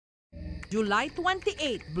July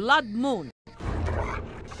 28, Blood Moon.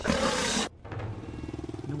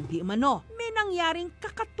 Nung di umano, may nangyaring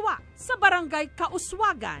kakatwa sa barangay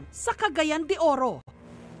Kauswagan sa Cagayan de Oro.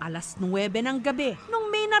 Alas 9 ng gabi nung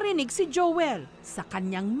may narinig si Joel sa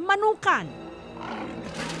kanyang manukan.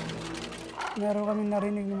 Meron kami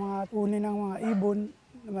narinig ng mga uni ng mga ibon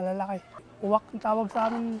na malalaki. Huwag ang tawag sa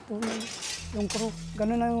amin yung crew.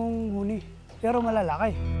 Ganun na yung huni. Pero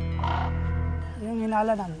malalaki. Yung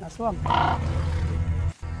hinalanan, aswang.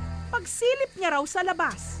 Pagsilip niya raw sa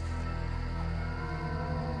labas,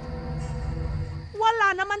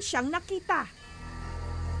 wala naman siyang nakita.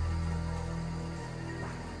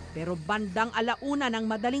 Pero bandang alauna ng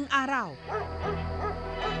madaling araw,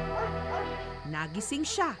 nagising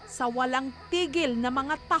siya sa walang tigil na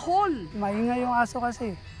mga tahol. Maingay yung aso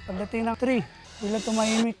kasi. Pagdating ng 3, bigla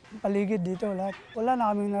tumahimik paligid dito lahat. Wala na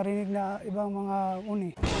kaming narinig na ibang mga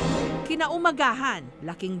uni. Kinaumagahan,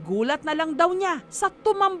 laking gulat na lang daw niya sa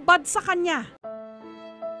tumambad sa kanya.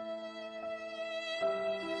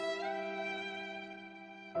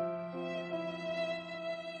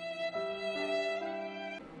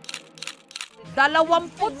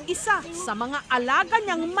 Isa sa mga alaga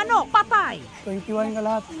niyang manok patay. 21 ka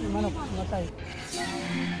lahat ng manok matay.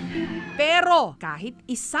 Pero kahit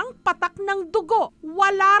isang patak ng dugo,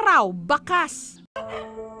 wala raw bakas.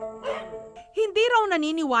 Hindi raw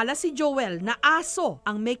naniniwala si Joel na aso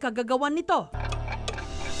ang may kagagawan nito.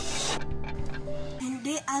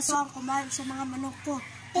 Hindi aso ang kumain sa mga manok ko.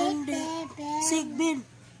 Hindi. Sigbin.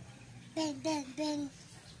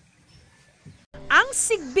 Ang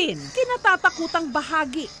sigbin, kinatatakutang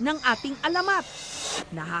bahagi ng ating alamat.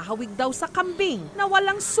 Nahahawig daw sa kambing na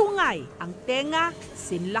walang sungay. Ang tenga,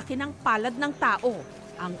 sinlaki ng palad ng tao.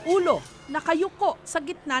 Ang ulo, nakayuko sa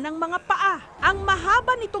gitna ng mga paa. Ang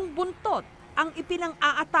mahaba nitong buntot, ang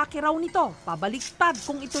ipinang-aatake raw nito. Pabaliktad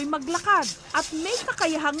kung ito'y maglakad. At may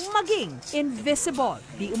kakayahang maging invisible.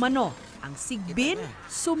 Di umano, ang sigbin,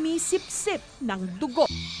 sumisip-sip ng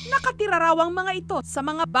dugo. Nakatira raw ang mga ito sa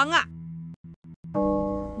mga banga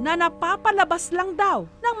na napapalabas lang daw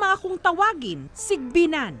ng mga kung tawagin,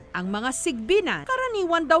 sigbinan. Ang mga sigbinan,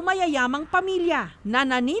 karaniwan daw mayayamang pamilya na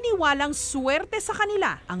naniniwalang swerte sa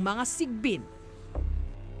kanila ang mga sigbin.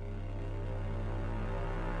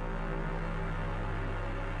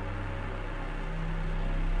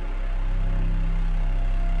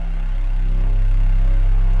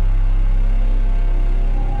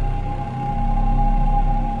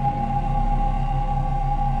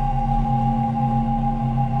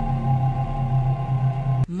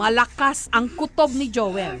 Malakas ang kutob ni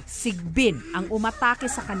Joel. Sigbin ang umatake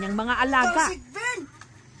sa kanyang mga alaga. Ito, sigbin!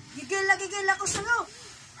 Gigil ako sa'yo!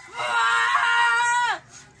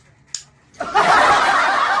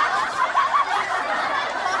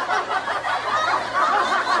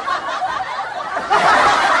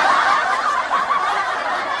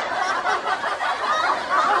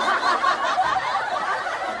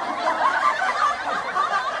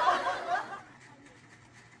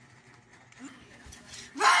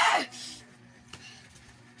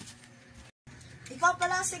 Ikaw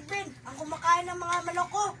pala, sigbin, ang kumakain ng mga manok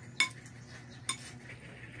ko.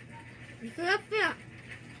 Tilapia.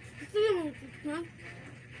 Ito yung, ha?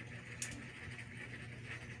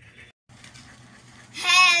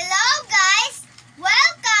 Hello guys!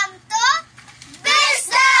 Welcome to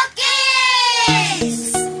Bisnaw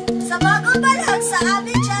Kids! Sa bago pa lang sa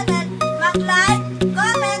aming channel, mag-like,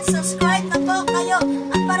 comment, subscribe na po kayo.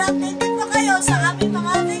 At para updated po kayo sa aming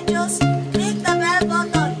mga videos, click the bell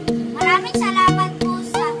button. Maraming salamat po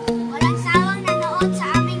sa walang sawang nanood sa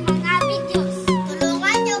aming mga videos.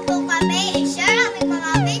 Tulungan niyo po kami i-share aming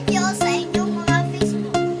mga videos sa inyong mga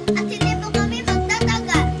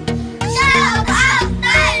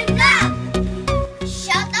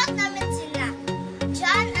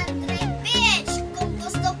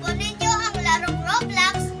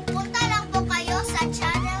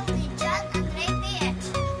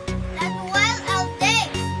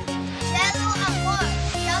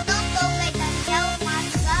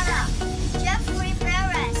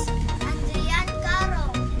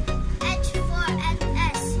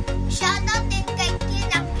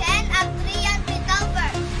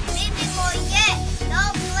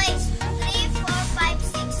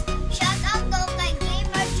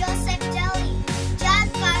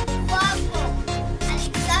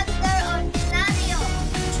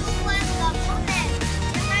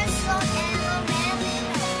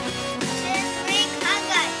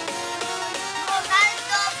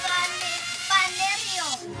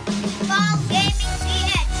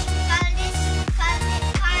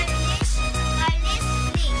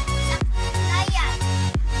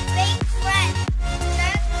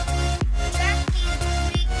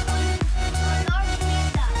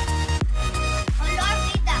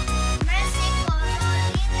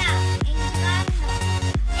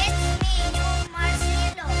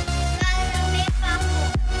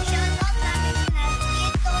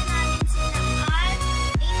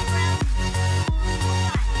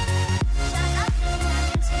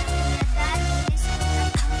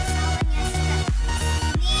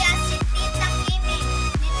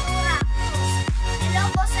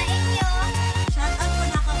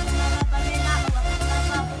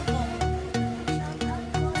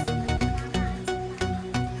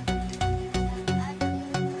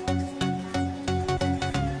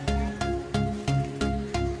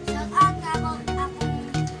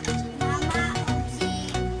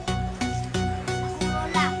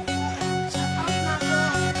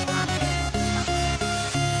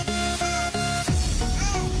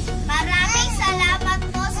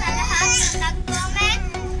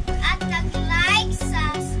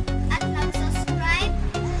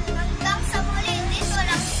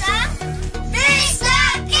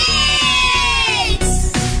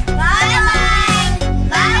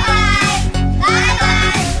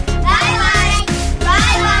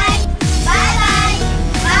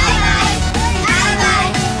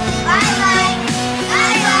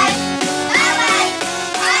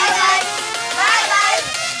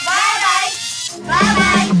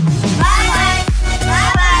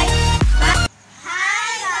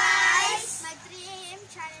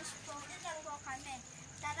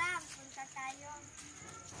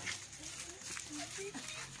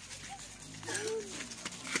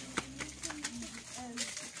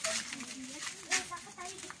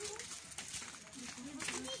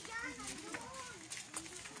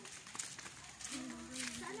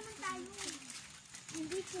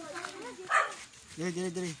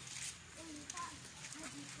Dire.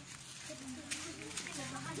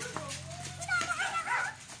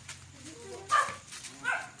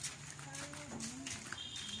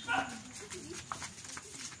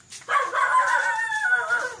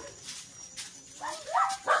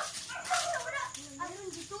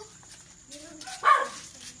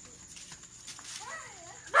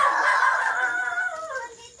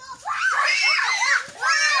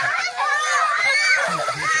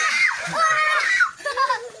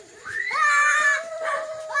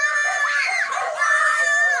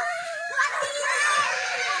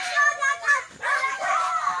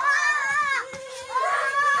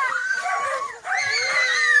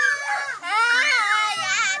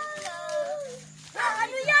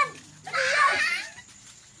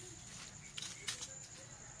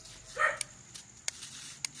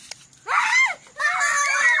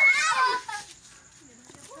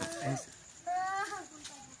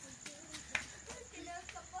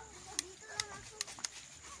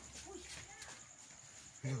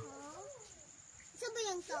 Isa ba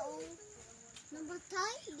yung taong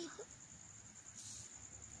nabatay dito?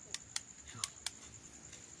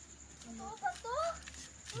 Ito ba to?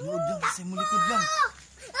 Likod lang kasi mo likod lang.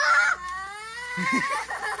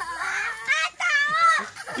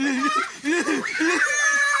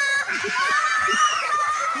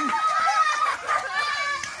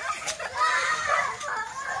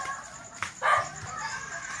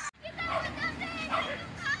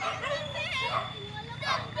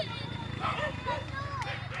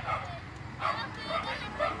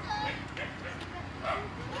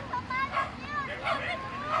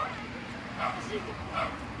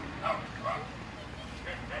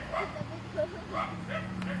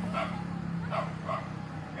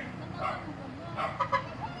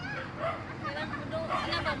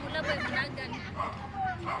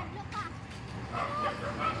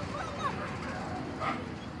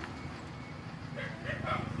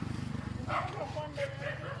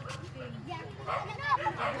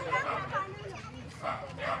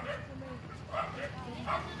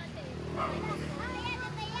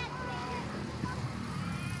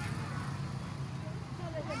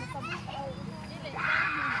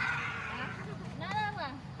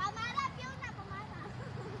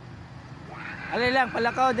 Alay lang,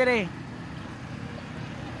 palakaw dire.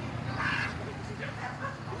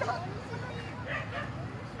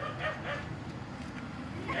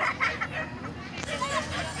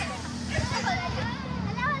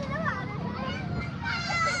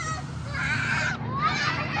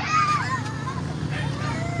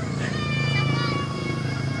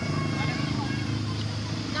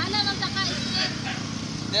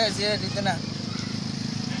 Yes, dito na.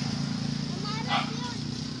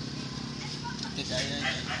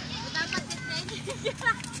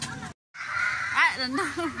 Ah, ano?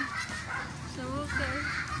 So,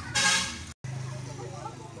 okay.